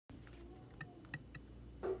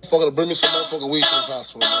motherfucker to bring me some motherfucking weed to the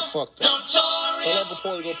hospital, man. Fuck that. Tell that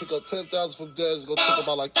reporter to go pick up 10,000 from Dez, go take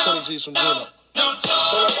about like 20 G's from Gino. Tell that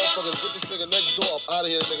motherfucker to get this nigga next door up out of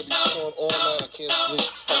here. This nigga be snoring all night. I can't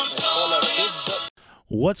sleep. And all that big butt.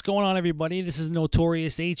 What's going on, everybody? This is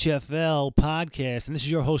Notorious HFL podcast, and this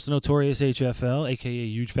is your host, Notorious HFL, a.k.a.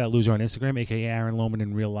 Huge Fat Loser on Instagram, a.k.a. Aaron Lohman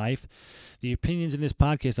in real life. The opinions in this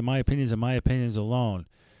podcast are my opinions and my opinions alone.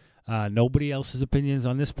 Nobody else's opinions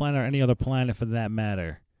on this planet or any other planet for that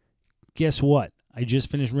matter. Guess what? I just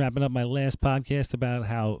finished wrapping up my last podcast about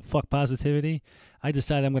how fuck positivity. I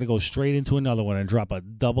decided I'm going to go straight into another one and drop a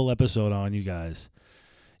double episode on you guys.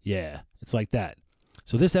 Yeah, it's like that.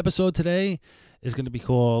 So this episode today is going to be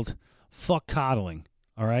called Fuck Coddling,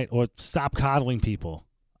 all right? Or Stop Coddling People.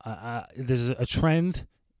 There's a trend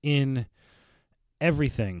in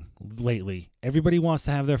everything lately. Everybody wants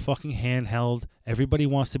to have their fucking hand held. Everybody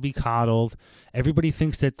wants to be coddled. Everybody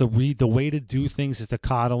thinks that the way to do things is to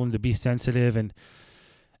coddle and to be sensitive, and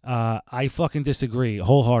I fucking disagree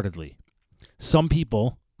wholeheartedly. Some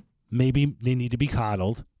people, maybe they need to be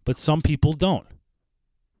coddled, but some people don't.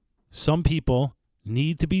 Some people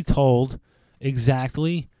need to be told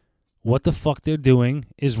exactly what the fuck they're doing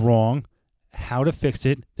is wrong, how to fix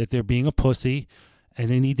it, that they're being a pussy,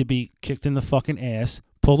 and they need to be kicked in the fucking ass,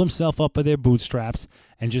 pull themselves up by their bootstraps,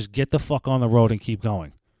 and just get the fuck on the road and keep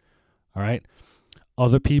going. All right?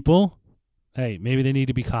 Other people, hey, maybe they need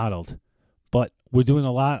to be coddled. But we're doing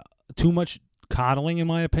too much coddling, in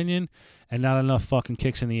my opinion, and not enough fucking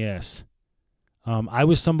kicks in the ass. I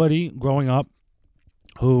was somebody growing up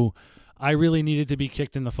who I really needed to be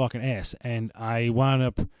kicked in the fucking ass, and I wound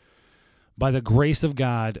up, by the grace of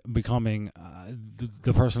God, becoming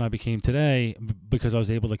the person I became today because I was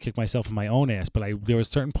able to kick myself in my own ass. But there were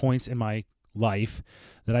certain points in my life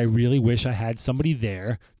that I really wish I had somebody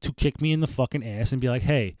there to kick me in the fucking ass and be like,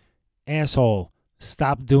 hey, asshole,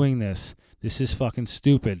 stop doing this. This is fucking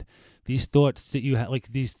stupid. These thoughts that you have,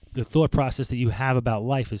 the thought process that you have about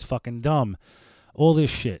life is fucking dumb. All this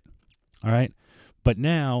shit. All right? But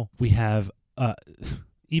now we have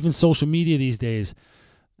even social media these days.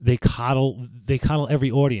 They coddle every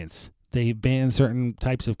audience. They ban certain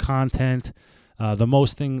types of content.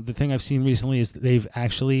 The thing I've seen recently is they've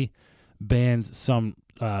actually banned some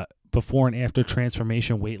before and after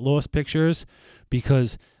transformation weight loss pictures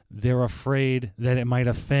because they're afraid that it might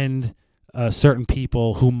offend certain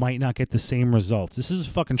people who might not get the same results. This is a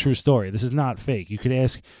fucking true story. This is not fake. You could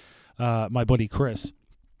ask my buddy Chris,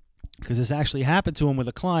 because this actually happened to him with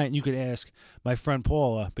a client. You could ask my friend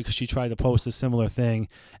Paula, because she tried to post a similar thing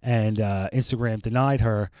and Instagram denied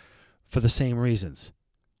her for the same reasons.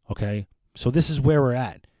 Okay? So this is where we're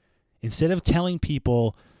at. Instead of telling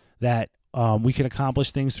people that we can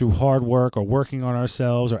accomplish things through hard work or working on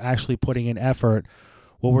ourselves or actually putting in effort,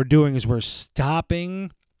 what we're doing is we're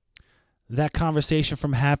stopping that conversation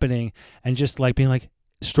from happening and just like being like,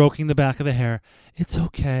 stroking the back of the hair. It's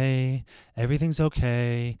okay. Everything's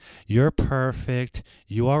okay. You're perfect.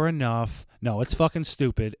 You are enough. No, it's fucking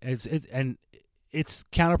stupid. It's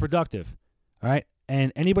counterproductive. All right?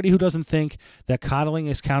 And anybody who doesn't think that coddling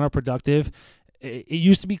is counterproductive, it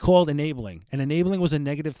used to be called enabling. And enabling was a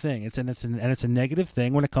negative thing. It's a negative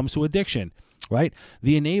thing when it comes to addiction, right?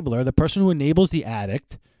 The enabler, the person who enables the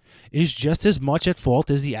addict, is just as much at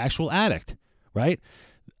fault as the actual addict, right?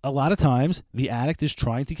 A lot of times, the addict is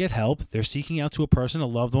trying to get help. They're seeking out to a person, a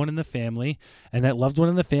loved one in the family, and that loved one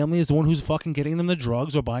in the family is the one who's fucking getting them the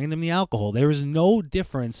drugs or buying them the alcohol. There is no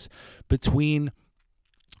difference between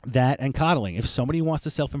that and coddling. If somebody wants to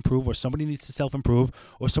self-improve or somebody needs to self-improve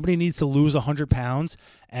or somebody needs to lose 100 pounds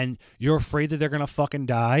and you're afraid that they're going to fucking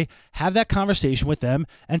die, have that conversation with them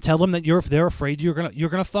and tell them that if they're afraid you're going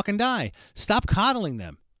to fucking die. Stop coddling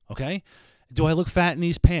them, okay? Do I look fat in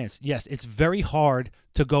these pants? Yes, it's very hard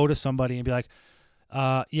to go to somebody and be like,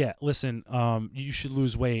 yeah, listen, you should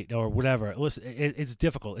lose weight or whatever. Listen, it's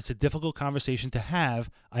difficult. It's a difficult conversation to have.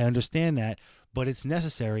 I understand that, but it's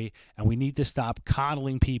necessary, and we need to stop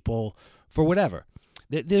coddling people for whatever.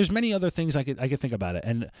 There's many other things I could think about it,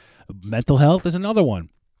 and mental health is another one.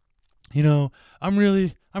 You know, I'm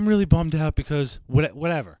really bummed out because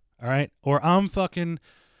whatever, all right? Or I'm fucking...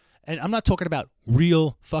 And I'm not talking about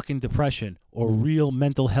real fucking depression or real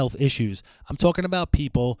mental health issues. I'm talking about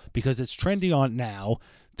people, because it's trendy on now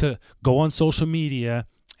to go on social media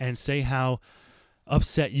and say how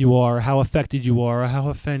upset you are, how affected you are, how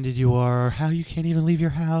offended you are, how you can't even leave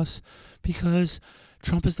your house because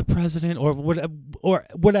Trump is the president or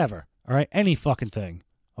whatever. All right? Any fucking thing.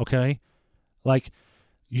 Okay? Like,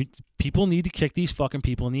 people need to kick these fucking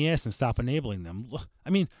people in the ass and stop enabling them.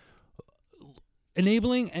 I mean,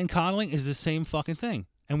 enabling and coddling is the same fucking thing.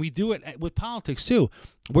 And we do it with politics too.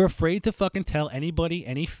 We're afraid to fucking tell anybody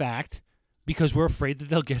any fact because we're afraid that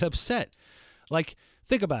they'll get upset. Like,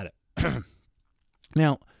 think about it.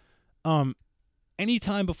 Now,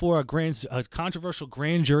 anytime before a controversial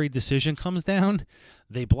grand jury decision comes down,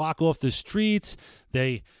 they block off the streets.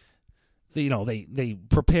 They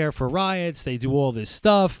prepare for riots. They do all this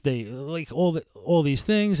stuff. They like all these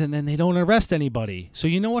things, and then they don't arrest anybody. So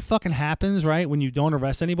you know what fucking happens, right? When you don't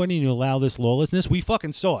arrest anybody and you allow this lawlessness, we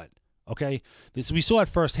fucking saw it. Okay, we saw it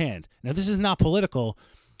firsthand. Now this is not political,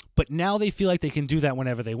 but now they feel like they can do that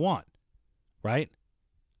whenever they want, right?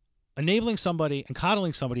 Enabling somebody and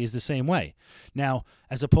coddling somebody is the same way. Now,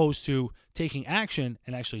 as opposed to taking action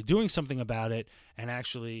and actually doing something about it and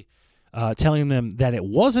actually telling them that it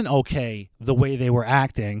wasn't okay the way they were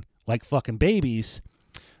acting like fucking babies,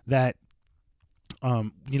 that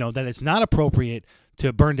that it's not appropriate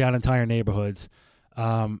to burn down entire neighborhoods.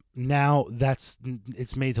 Now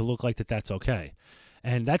it's made to look like that's okay.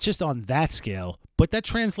 And that's just on that scale, but that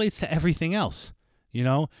translates to everything else.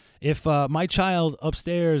 If my child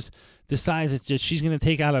upstairs decides that she's going to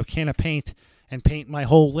take out a can of paint and paint my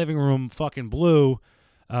whole living room fucking blue,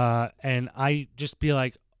 and I just be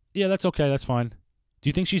like, yeah, that's okay, that's fine. Do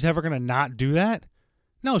you think she's ever going to not do that?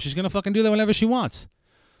 No, she's going to fucking do that whenever she wants.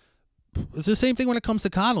 It's the same thing when it comes to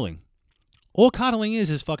coddling. All coddling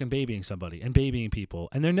is fucking babying somebody and babying people,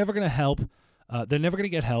 and they're never going to help. They're never going to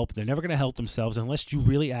get help. They're never going to help themselves unless you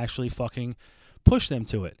really actually fucking push them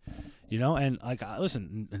to it. And like,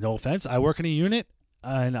 listen, no offense, I work in a unit,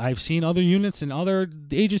 and I've seen other units and other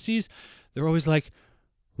agencies. They're always like,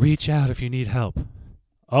 reach out if you need help.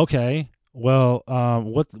 Okay, well,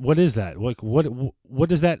 what is that? What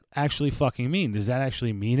does that actually fucking mean? Does that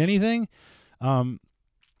actually mean anything?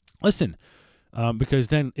 Listen, because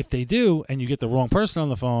then if they do, and you get the wrong person on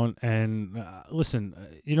the phone, and listen,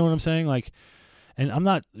 you know what I'm saying? Like, and I'm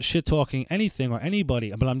not shit talking anything or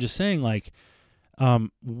anybody, but I'm just saying, like,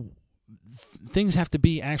 things have to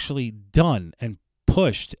be actually done and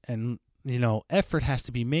pushed, and effort has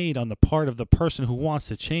to be made on the part of the person who wants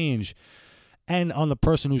to change and on the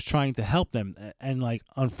person who's trying to help them. And like,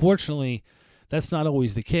 unfortunately, that's not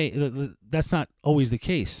always the case.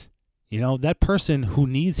 That person who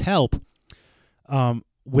needs help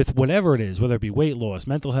with whatever it is, whether it be weight loss,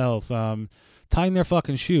 mental health, tying their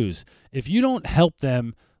fucking shoes, if you don't help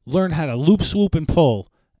them learn how to loop, swoop, and pull,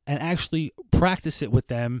 and actually practice it with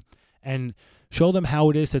them and show them how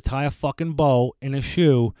it is to tie a fucking bow in a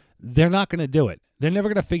shoe, they're not going to do it. They're never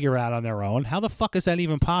going to figure it out on their own. How the fuck is that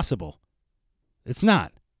even possible? It's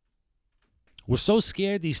not. We're so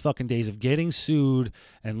scared these fucking days of getting sued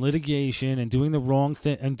and litigation and doing the wrong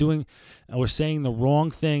thing or saying the wrong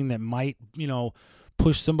thing that might,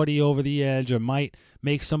 push somebody over the edge or might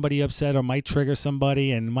make somebody upset or might trigger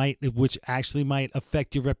somebody and which actually might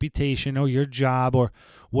affect your reputation or your job or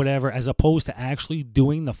whatever, as opposed to actually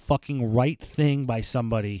doing the fucking right thing by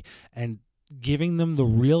somebody and giving them the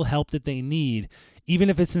real help that they need, even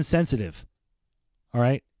if it's insensitive. All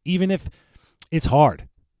right? Even if it's hard.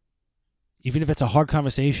 Even if it's a hard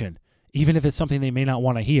conversation. Even if it's something they may not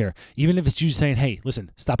want to hear. Even if it's you saying, hey, listen,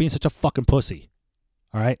 stop being such a fucking pussy.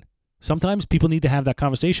 All right? Sometimes people need to have that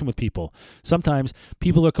conversation with people. Sometimes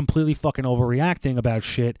people are completely fucking overreacting about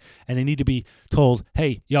shit, and they need to be told,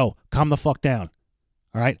 hey, yo, calm the fuck down.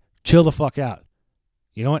 All right? Chill the fuck out.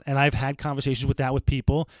 You know what? And I've had conversations with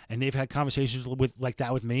people, and they've had conversations like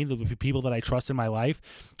that with me, the people that I trust in my life.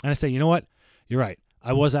 And I say, you know what? You're right.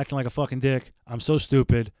 I was acting like a fucking dick. I'm so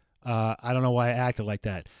stupid. I don't know why I acted like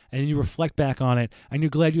that. And you reflect back on it, and you're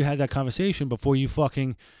glad you had that conversation before you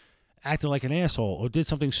fucking acted like an asshole or did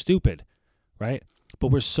something stupid, right? But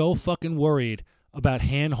we're so fucking worried about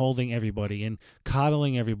hand-holding everybody and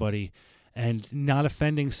coddling everybody and not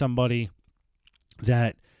offending somebody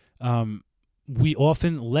that we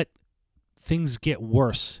often let things get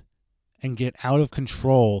worse and get out of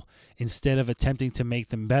control instead of attempting to make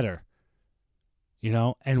them better.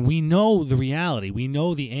 And we know the reality. We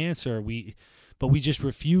know the answer. But we just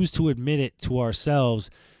refuse to admit it to ourselves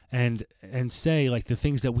and say like the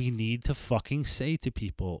things that we need to fucking say to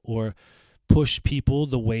people or push people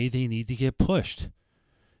the way they need to get pushed.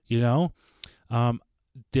 There's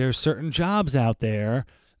certain jobs out there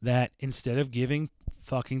that instead of giving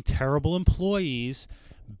fucking terrible employees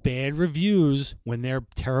bad reviews when they're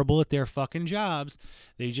terrible at their fucking jobs,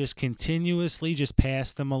 they just continuously just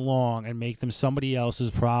pass them along and make them somebody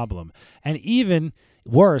else's problem. And even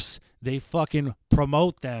worse, they fucking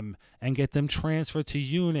promote them and get them transferred to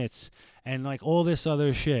units and like all this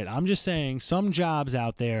other shit. I'm just saying some jobs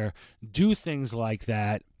out there do things like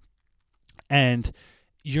that, and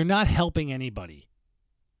you're not helping anybody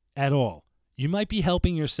at all. You might be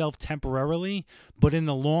helping yourself temporarily, but in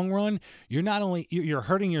the long run, you're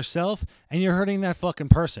hurting yourself and you're hurting that fucking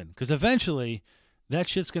person, because eventually that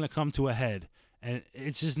shit's going to come to a head, and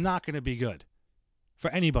it's just not going to be good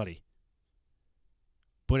for anybody.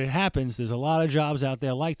 But it happens. There's a lot of jobs out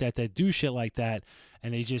there like that do shit like that,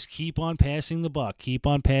 and they just keep on passing the buck, keep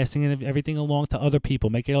on passing everything along to other people,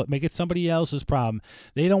 make it somebody else's problem.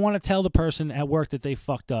 They don't want to tell the person at work that they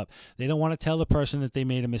fucked up. They don't want to tell the person that they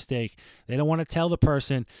made a mistake. They don't want to tell the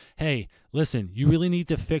person, hey, listen, you really need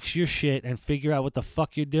to fix your shit and figure out what the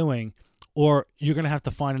fuck you're doing, or you're going to have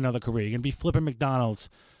to find another career. You're going to be flipping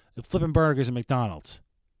burgers at McDonald's.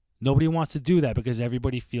 Nobody wants to do that because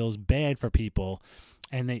everybody feels bad for people,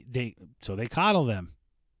 and they coddle them.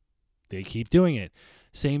 They keep doing it.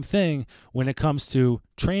 Same thing when it comes to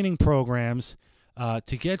training programs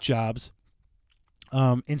to get jobs.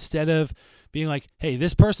 Instead of being like, hey,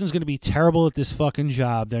 this person's going to be terrible at this fucking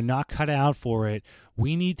job. They're not cut out for it.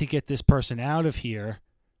 We need to get this person out of here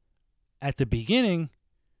at the beginning.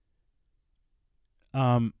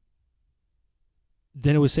 Then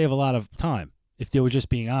it would save a lot of time if they were just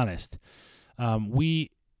being honest. We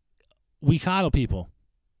coddle people.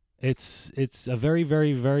 It's a very,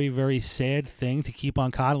 very, very, very sad thing to keep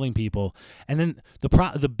on coddling people. And then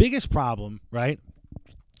the biggest problem, right,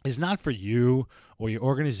 is not for you or your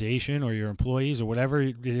organization or your employees or whatever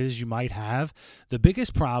it is you might have. The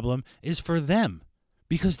biggest problem is for them,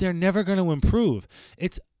 because they're never going to improve.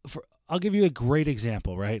 I'll give you a great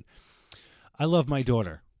example, right? I love my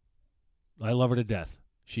daughter. I love her to death.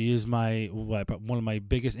 She is one of my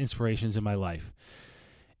biggest inspirations in my life.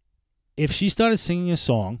 If she started singing a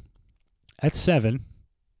song at 7,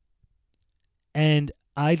 and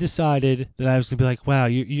I decided that I was going to be like, wow,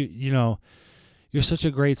 you know, you're such a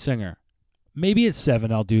great singer. Maybe at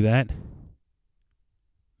 7 I'll do that.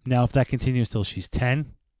 Now, if that continues till she's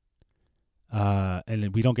 10,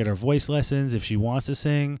 and we don't get her voice lessons, if she wants to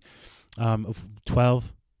sing,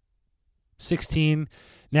 12, 16,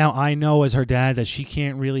 now I know as her dad that she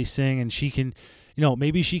can't really sing, and she can,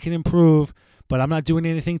 maybe she can improve, but I'm not doing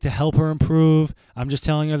anything to help her improve. I'm just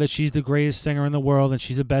telling her that she's the greatest singer in the world and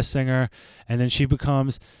she's the best singer. And then she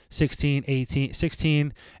becomes 16, 18,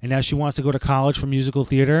 16, and now she wants to go to college for musical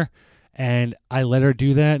theater. And I let her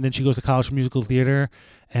do that. And then she goes to college for musical theater.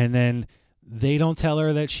 And then they don't tell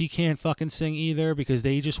her that she can't fucking sing either, because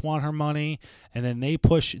they just want her money. And then they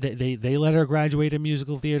let her graduate in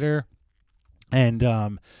musical theater. And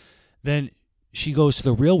then she goes to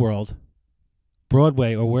the real world,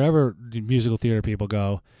 Broadway or wherever the musical theater people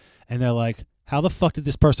go, and they're like, how the fuck did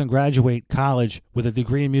this person graduate college with a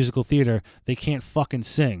degree in musical theater? They can't fucking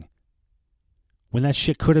sing. When that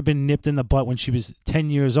shit could have been nipped in the butt when she was 10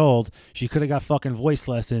 years old. She could have got fucking voice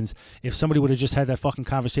lessons if somebody would have just had that fucking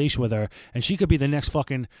conversation with her, and she could be the next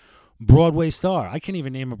fucking Broadway star. I can't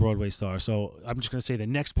even name a Broadway star, so I'm just going to say the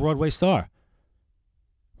next Broadway star.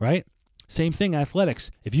 Right? Same thing,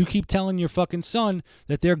 athletics. If you keep telling your fucking son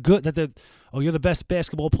that they're good, you're the best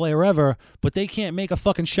basketball player ever, but they can't make a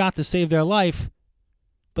fucking shot to save their life,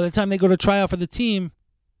 by the time they go to try out for the team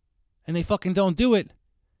and they fucking don't do it,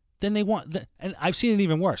 then and I've seen it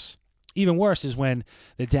even worse. Even worse is when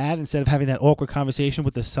the dad, instead of having that awkward conversation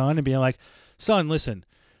with the son and being like, son, listen,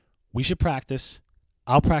 we should practice.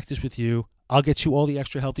 I'll practice with you. I'll get you all the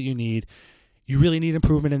extra help that you need. You really need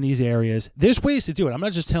improvement in these areas. There's ways to do it. I'm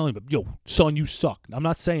not just telling you, yo, son, you suck. I'm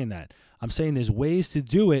not saying that. I'm saying there's ways to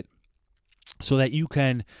do it so that you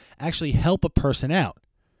can actually help a person out,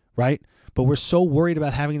 right? But we're so worried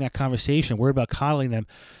about having that conversation, worried about coddling them.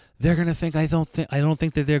 They're going to think I don't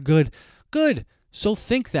think that they're good. Good. So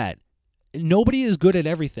think that. Nobody is good at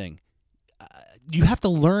everything. You have to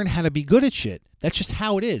learn how to be good at shit. That's just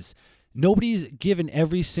how it is. Nobody's given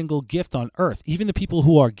every single gift on earth. Even the people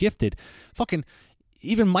who are gifted.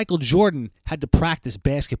 Even Michael Jordan had to practice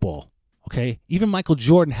basketball. Okay? Even Michael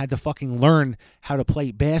Jordan had to fucking learn how to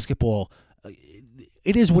play basketball.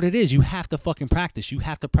 It is what it is. You have to fucking practice. You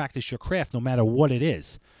have to practice your craft no matter what it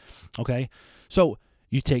is. Okay? So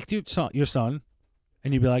you take your son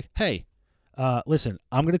and you be like, hey, listen,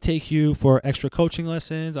 I'm going to take you for extra coaching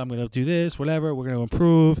lessons. I'm going to do this, whatever. We're going to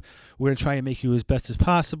improve. We're going to try and make you as best as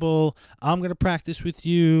possible. I'm going to practice with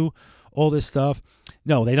you, all this stuff.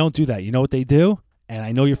 No, they don't do that. You know what they do? And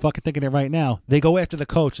I know you're fucking thinking it right now. They go after the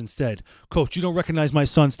coach instead. Coach, you don't recognize my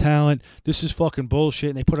son's talent. This is fucking bullshit.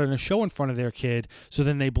 And they put on a show in front of their kid, so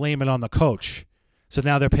then they blame it on the coach. So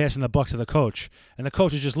now they're passing the buck to the coach. And the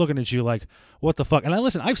coach is just looking at you like, what the fuck? And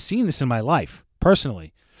I've seen this in my life,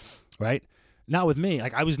 personally, right? Not with me.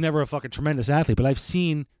 Like, I was never a fucking tremendous athlete, but I've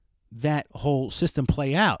seen that whole system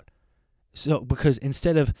play out. So because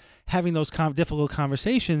instead of having those difficult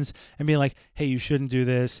conversations and being like, hey, you shouldn't do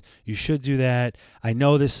this, you should do that, I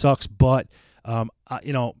know this sucks, but and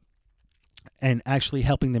actually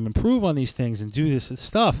helping them improve on these things and do this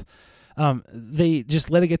stuff, they just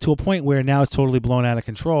let it get to a point where now it's totally blown out of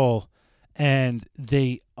control and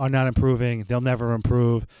they are not improving. They'll never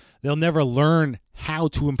improve. They'll never learn how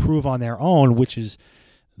to improve on their own, which is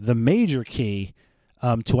the major key,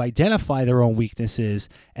 to identify their own weaknesses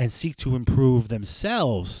and seek to improve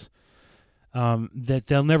themselves. That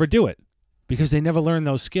they'll never do it because they never learn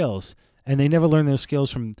those skills, and they never learn those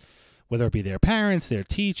skills from whether it be their parents, their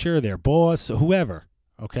teacher, their boss, whoever.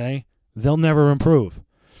 Okay, they'll never improve.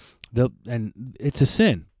 And it's a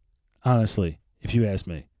sin, honestly, if you ask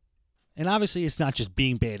me. And obviously, it's not just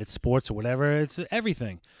being bad at sports or whatever. It's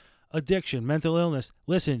everything. Addiction, mental illness.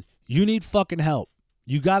 Listen, you need fucking help.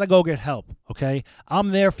 You got to go get help, okay? I'm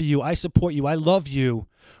there for you. I support you. I love you.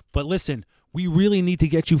 But listen, we really need to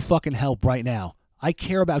get you fucking help right now. I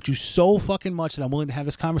care about you so fucking much that I'm willing to have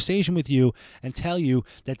this conversation with you and tell you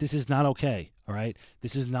that this is not okay, all right?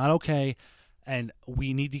 This is not okay, and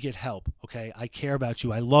we need to get help, okay? I care about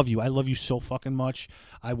you. I love you. I love you so fucking much.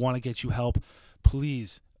 I want to get you help.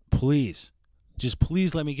 Please, please, just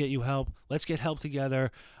please let me get you help. Let's get help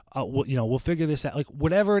together. We'll figure this out, like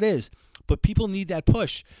whatever it is. But people need that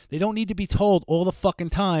push. They don't need to be told all the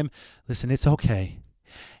fucking time, listen, it's okay.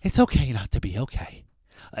 It's okay not to be okay.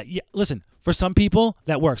 Listen, for some people,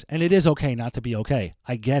 that works. And it is okay not to be okay.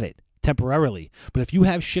 I get it, temporarily. But if you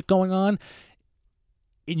have shit going on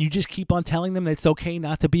and you just keep on telling them that it's okay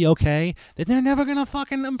not to be okay, then they're never going to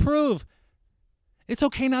fucking improve. It's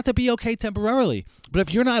okay not to be okay temporarily. But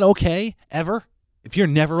if you're not okay ever, if you're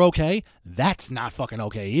never okay, that's not fucking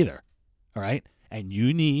okay either. All right? And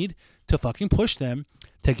you need to fucking push them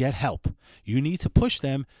to get help. You need to push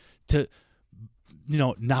them to,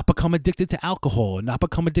 not become addicted to alcohol and not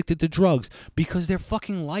become addicted to drugs because their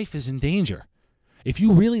fucking life is in danger. If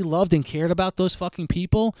you really loved and cared about those fucking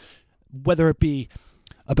people, whether it be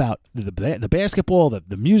about the basketball,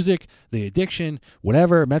 the music, the addiction,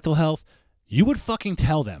 whatever, mental health, you would fucking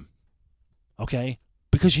tell them, okay?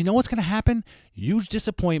 Because you know what's going to happen? Huge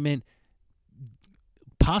disappointment,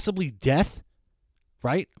 possibly death,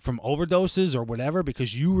 right? From overdoses or whatever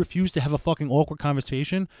because you refuse to have a fucking awkward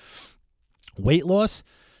conversation. Weight loss,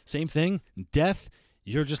 same thing. Death,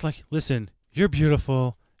 you're just like, listen, you're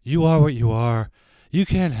beautiful. You are what you are. You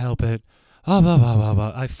can't help it. Blah, blah, blah, blah,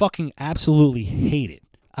 blah. I fucking absolutely hate it.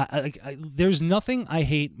 There's nothing I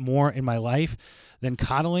hate more in my life than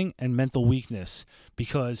coddling and mental weakness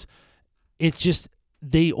because it's just,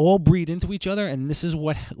 they all breed into each other, and this is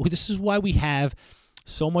why we have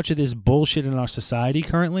so much of this bullshit in our society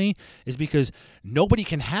currently, is because nobody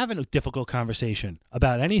can have a difficult conversation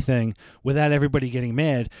about anything without everybody getting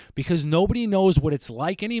mad, because nobody knows what it's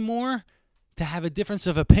like anymore to have a difference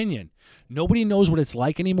of opinion. Nobody knows what it's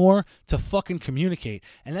like anymore to fucking communicate.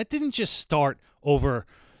 And that didn't just start over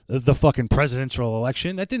the fucking presidential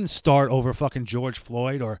election. That didn't start over fucking George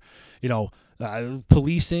Floyd or,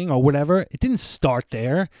 policing or whatever. It didn't start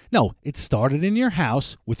there. No, it started in your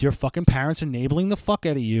house with your fucking parents enabling the fuck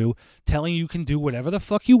out of you, telling you can do whatever the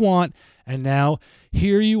fuck you want, and now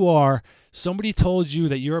here you are. Somebody told you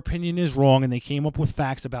that your opinion is wrong, and they came up with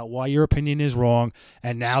facts about why your opinion is wrong,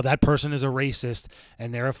 and now that person is a racist,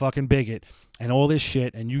 and they're a fucking bigot, and all this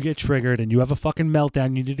shit, and you get triggered, and you have a fucking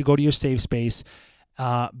meltdown. You need to go to your safe space.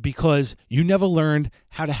 Because you never learned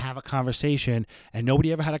how to have a conversation, and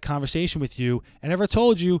nobody ever had a conversation with you and ever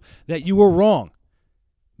told you that you were wrong.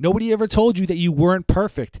 Nobody ever told you that you weren't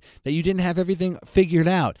perfect, that you didn't have everything figured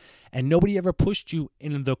out, and nobody ever pushed you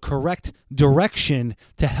in the correct direction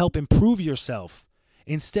to help improve yourself.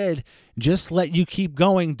 Instead, just let you keep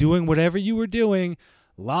going, doing whatever you were doing,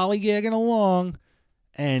 lollygagging along,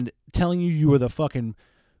 and telling you were the fucking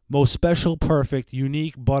most special, perfect,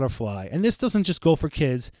 unique butterfly. And this doesn't just go for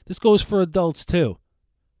kids. This goes for adults too.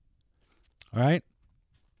 All right?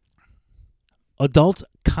 Adults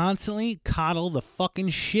constantly coddle the fucking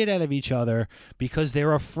shit out of each other because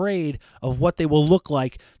they're afraid of what they will look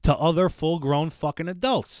like to other full-grown fucking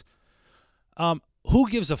adults. Who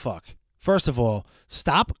gives a fuck? First of all,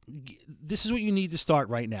 stop. This is what you need to start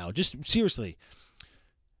right now. Just seriously.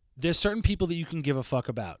 There's certain people that you can give a fuck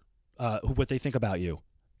about, what they think about you.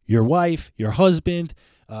 Your wife, your husband,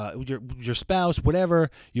 your spouse, whatever,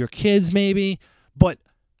 your kids maybe. But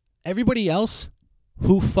everybody else,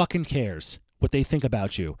 who fucking cares what they think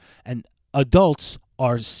about you? And adults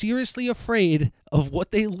are seriously afraid of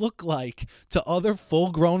what they look like to other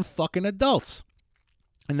full-grown fucking adults.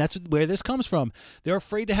 And that's where this comes from. They're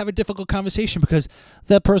afraid to have a difficult conversation because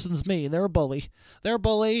that person's me. They're a bully. They're a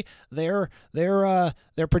bully. They're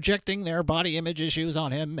projecting their body image issues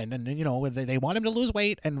on him, and they want him to lose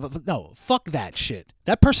weight. And no, fuck that shit.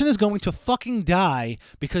 That person is going to fucking die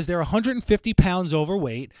because they're 150 pounds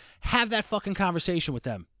overweight. Have that fucking conversation with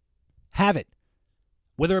them. Have it,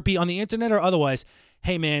 whether it be on the internet or otherwise.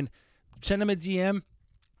 Hey man, send them a DM.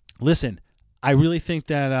 Listen, I really think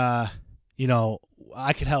that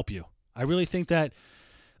I could help you. I really think that.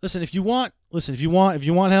 Listen, if you want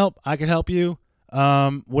help, I could help you.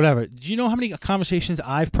 Whatever. Do you know how many conversations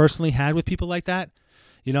I've personally had with people like that?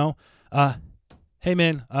 Hey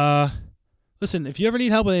man, listen, if you ever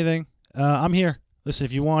need help with anything, I'm here. Listen,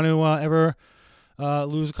 if you want to ever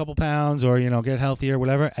lose a couple pounds or get healthier,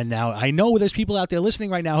 whatever. And now I know there's people out there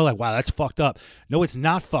listening right now who are like, wow, that's fucked up. No, it's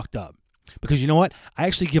not fucked up. Because you know what? I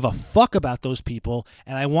actually give a fuck about those people,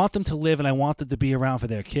 and I want them to live, and I want them to be around for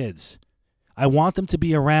their kids. I want them to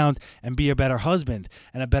be around and be a better husband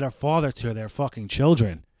and a better father to their fucking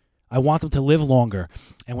children. I want them to live longer.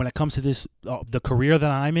 And when it comes to this, the career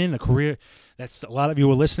that I'm in, the career that's a lot of you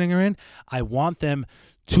are listening are in, I want them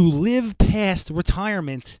to live past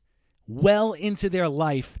retirement well into their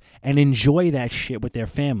life and enjoy that shit with their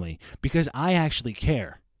family because I actually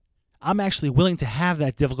care. I'm actually willing to have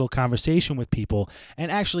that difficult conversation with people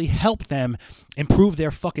and actually help them improve their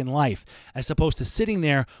fucking life as opposed to sitting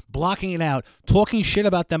there, blocking it out, talking shit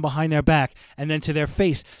about them behind their back, and then to their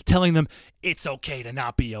face telling them it's okay to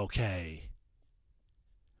not be okay.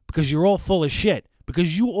 Because you're all full of shit.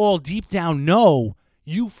 Because you all deep down know,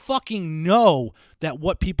 you fucking know that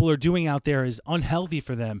what people are doing out there is unhealthy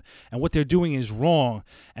for them and what they're doing is wrong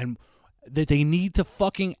and that they need to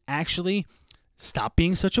fucking actually stop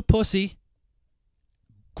being such a pussy,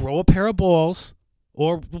 grow a pair of balls,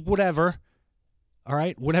 or whatever, all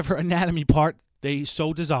right? Whatever anatomy part they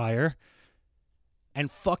so desire, and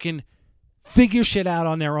fucking figure shit out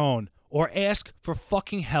on their own, or ask for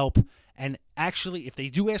fucking help, and actually, if they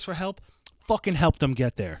do ask for help, fucking help them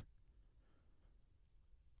get there.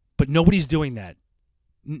 But nobody's doing that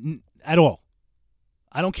at all.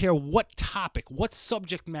 I don't care what topic, what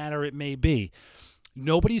subject matter it may be.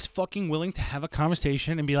 Nobody's fucking willing to have a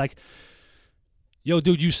conversation and be like, yo,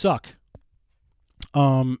 dude, you suck.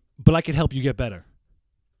 But I could help you get better.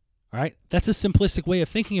 All right? That's a simplistic way of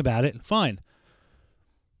thinking about it. Fine.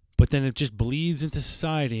 But then it just bleeds into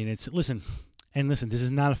society. And it's, listen, this is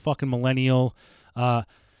not a fucking millennial.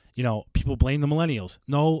 People blame the millennials.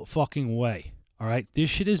 No fucking way. All right? This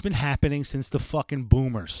shit has been happening since the fucking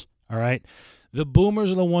boomers. All right? The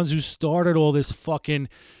boomers are the ones who started all this fucking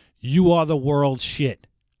you are the world shit,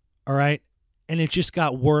 all right? And it just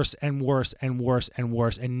got worse and worse and worse and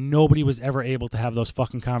worse, and nobody was ever able to have those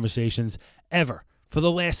fucking conversations ever for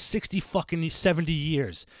the last 60 fucking 70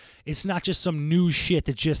 years. It's not just some new shit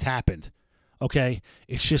that just happened, okay?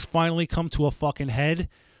 It's just finally come to a fucking head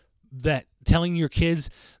that telling your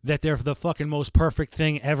kids that they're the fucking most perfect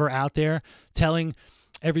thing ever out there, telling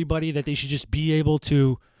everybody that they should just be able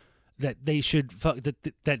to that they should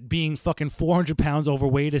that being fucking 400 pounds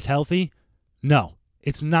overweight is healthy. No,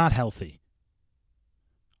 it's not healthy.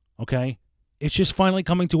 Okay? It's just finally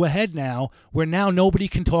coming to a head now where now nobody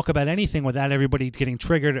can talk about anything without everybody getting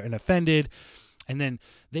triggered and offended. And then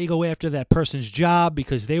they go after that person's job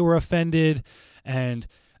because they were offended. And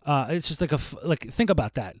it's just think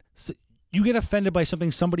about that. So you get offended by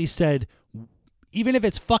something somebody said, even if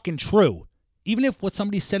it's fucking true. Even if what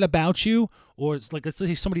somebody said about you, or it's like, let's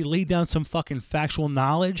say somebody laid down some fucking factual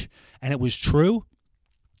knowledge and it was true,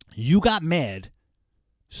 you got mad.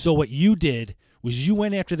 So what you did was you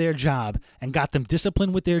went after their job and got them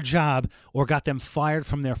disciplined with their job or got them fired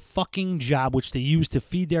from their fucking job, which they used to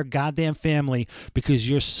feed their goddamn family because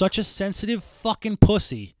you're such a sensitive fucking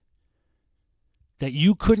pussy that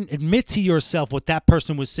you couldn't admit to yourself what that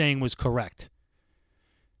person was saying was correct.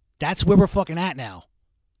 That's where we're fucking at now.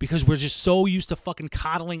 Because we're just so used to fucking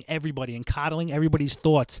coddling everybody and coddling everybody's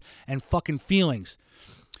thoughts and fucking feelings.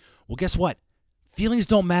 Well, guess what? Feelings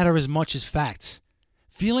don't matter as much as facts.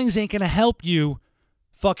 Feelings ain't going to help you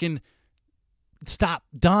fucking stop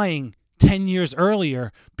dying 10 years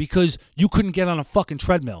earlier because you couldn't get on a fucking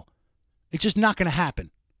treadmill. It's just not going to happen.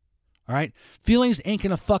 All right? Feelings ain't going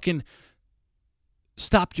to fucking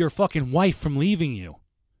stop your fucking wife from leaving you.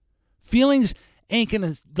 Feelings ain't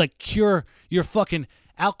going to cure your fucking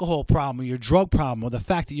alcohol problem or your drug problem or the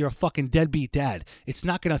fact that you're a fucking deadbeat dad. It's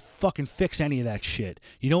not going to fucking fix any of that shit.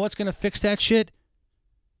 You know what's going to fix that shit?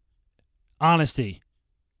 Honesty.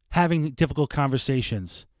 Having difficult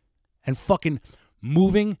conversations. And fucking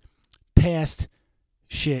moving past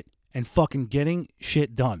shit and fucking getting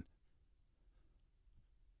shit done.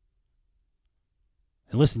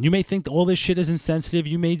 And listen, you may think that all this shit is insensitive.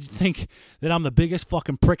 You may think that I'm the biggest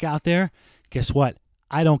fucking prick out there. Guess what?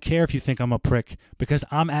 I don't care if you think I'm a prick because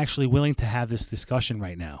I'm actually willing to have this discussion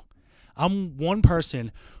right now. I'm one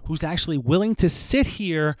person who's actually willing to sit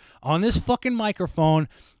here on this fucking microphone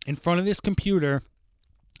in front of this computer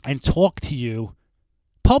and talk to you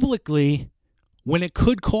publicly when it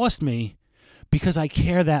could cost me because I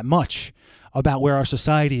care that much about where our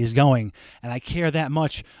society is going, and I care that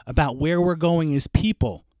much about where we're going as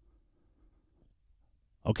people.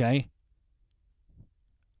 Okay?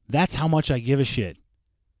 That's how much I give a shit.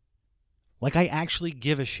 Like, I actually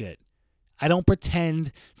give a shit. I don't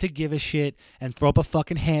pretend to give a shit and throw up a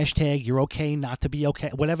fucking hashtag, you're okay, not to be okay,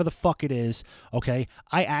 whatever the fuck it is, okay?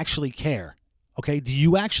 I actually care. Okay? Do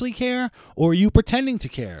you actually care, or are you pretending to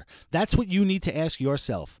care? That's what you need to ask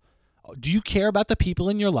yourself. Do you care about the people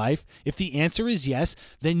in your life? If the answer is yes,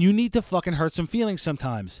 then you need to fucking hurt some feelings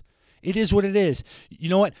sometimes. It is what it is. You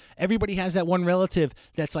know what? Everybody has that one relative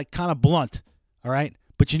that's like kind of blunt, all right?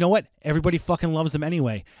 But you know what? Everybody fucking loves them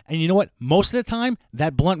anyway. And you know what? Most of the time,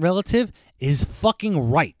 that blunt relative is fucking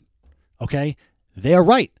right, okay? They're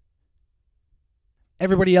right.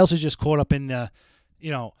 Everybody else is just caught up in the,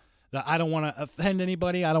 I don't want to offend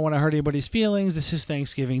anybody. I don't want to hurt anybody's feelings. This is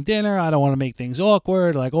Thanksgiving dinner. I don't want to make things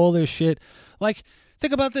awkward. Like all this shit. Like,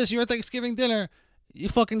 think about this. You're at Thanksgiving dinner. You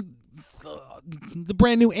fucking, the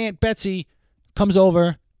brand new Aunt Betsy comes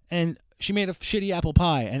over and she made a shitty apple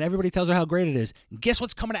pie and everybody tells her how great it is. Guess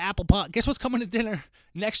what's coming to apple pie? Guess what's coming to dinner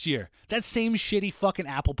next year? That same shitty fucking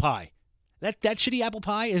apple pie. That shitty apple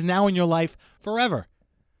pie is now in your life forever.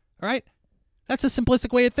 All right? That's a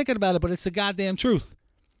simplistic way of thinking about it, but it's the goddamn truth.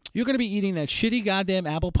 You're going to be eating that shitty goddamn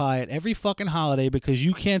apple pie at every fucking holiday because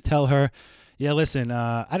you can't tell her, yeah, listen,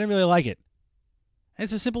 I didn't really like it. And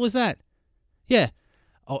it's as simple as that. Yeah.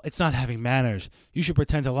 Oh, it's not having manners. You should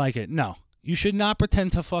pretend to like it. No. You should not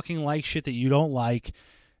pretend to fucking like shit that you don't like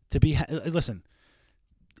to be... Listen.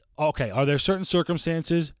 Okay, are there certain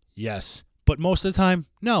circumstances? Yes. But most of the time,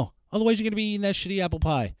 no. Otherwise, you're going to be eating that shitty apple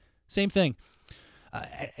pie. Same thing.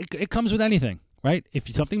 It comes with anything, right? If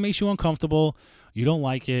something makes you uncomfortable... You don't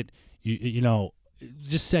like it, you know,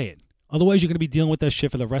 just say it. Otherwise, you're going to be dealing with that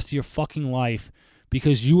shit for the rest of your fucking life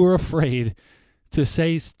because you were afraid to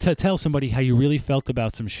tell somebody how you really felt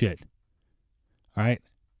about some shit. All right?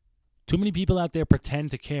 Too many people out there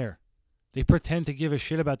pretend to care. They pretend to give a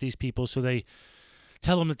shit about these people, so they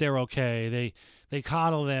tell them that they're okay. They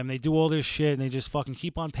coddle them. They do all this shit, and they just fucking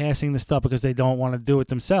keep on passing the stuff because they don't want to do it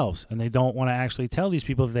themselves. And they don't want to actually tell these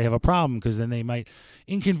people that they have a problem because then they might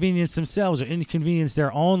inconvenience themselves or inconvenience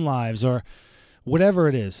their own lives or whatever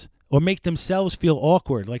it is, or make themselves feel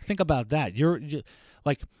awkward. Like, think about that. You're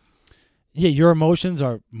like, yeah, your emotions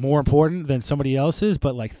are more important than somebody else's,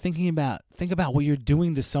 but like think about what you're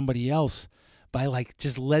doing to somebody else by like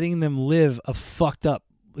just letting them live a fucked up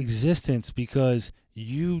existence because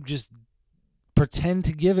you just pretend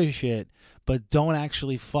to give a shit but don't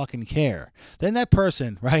actually fucking care. Then that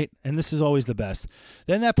person, right, and this is always the best,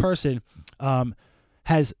 then that person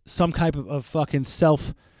has some type of fucking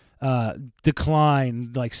self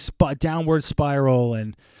decline, like downward spiral,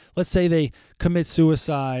 and let's say they commit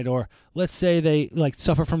suicide, or let's say they like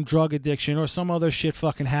suffer from drug addiction, or some other shit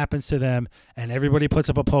fucking happens to them, and everybody puts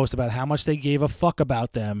up a post about how much they gave a fuck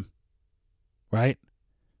about them, right?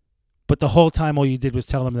 But the whole time all you did was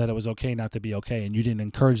tell them that it was okay not to be okay, and you didn't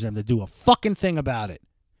encourage them to do a fucking thing about it.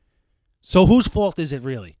 So whose fault is it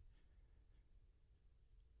really?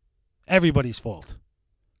 Everybody's fault.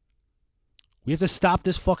 We have to stop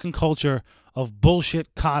this fucking culture of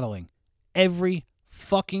bullshit coddling. Every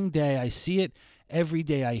fucking day I see it. Every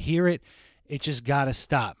day I hear it. It just gotta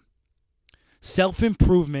stop.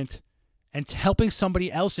 Self-improvement and helping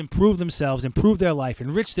somebody else improve themselves, improve their life,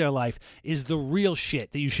 enrich their life is the real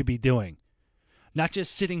shit that you should be doing. Not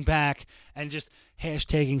just sitting back and just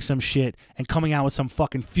hashtagging some shit and coming out with some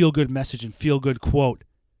fucking feel-good message and feel-good quote.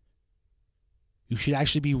 You should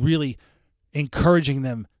actually be really encouraging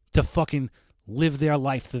them to fucking live their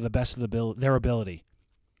life to the best of their ability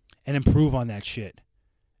and improve on that shit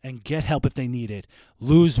and get help if they need it,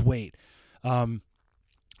 lose weight,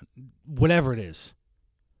 whatever it is.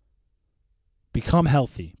 Become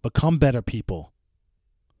healthy, become better people.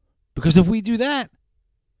 Because if we do that,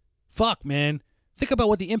 fuck, man, think about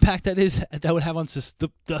what the impact that would have on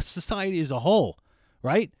the society as a whole,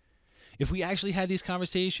 right? If we actually had these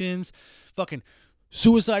conversations, fucking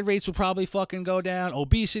suicide rates would probably fucking go down.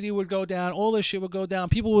 Obesity would go down. All this shit would go down.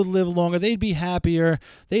 People would live longer. They'd be happier.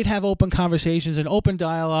 They'd have open conversations and open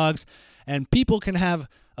dialogues. And people can have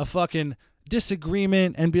a fucking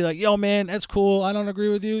disagreement and be like, yo, man, that's cool. I don't agree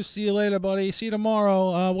with you. See you later, buddy. See you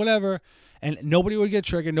tomorrow. Whatever. And nobody would get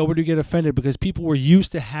triggered, nobody would get offended because people were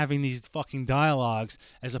used to having these fucking dialogues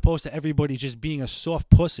as opposed to everybody just being a soft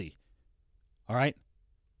pussy. All right?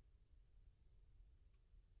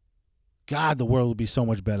 God, the world would be so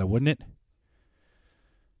much better, wouldn't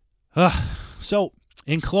it? So,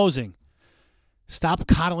 in closing, stop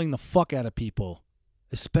coddling the fuck out of people,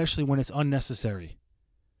 especially when it's unnecessary.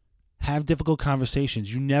 Have difficult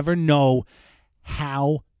conversations. You never know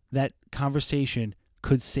how that conversation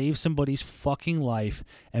could save somebody's fucking life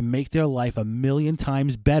and make their life 1,000,000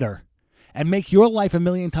 times better. And make your life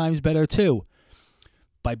 1,000,000 times better too.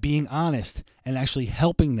 By being honest and actually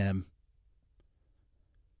helping them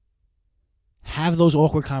have those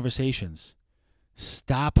awkward conversations.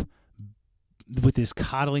 Stop with this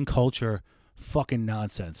coddling culture fucking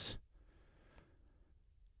nonsense.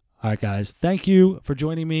 All right, guys. Thank you for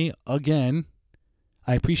joining me again.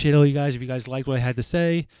 I appreciate all you guys. If you guys liked what I had to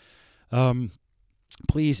say,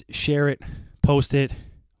 please share it, post it,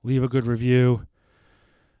 leave a good review.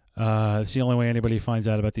 It's the only way anybody finds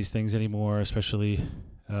out about these things anymore, especially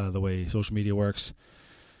the way social media works.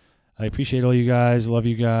 I appreciate all you guys. Love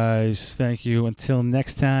you guys. Thank you. Until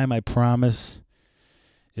next time, I promise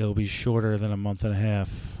it'll be shorter than a month and a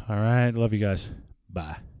half. All right? Love you guys.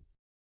 Bye.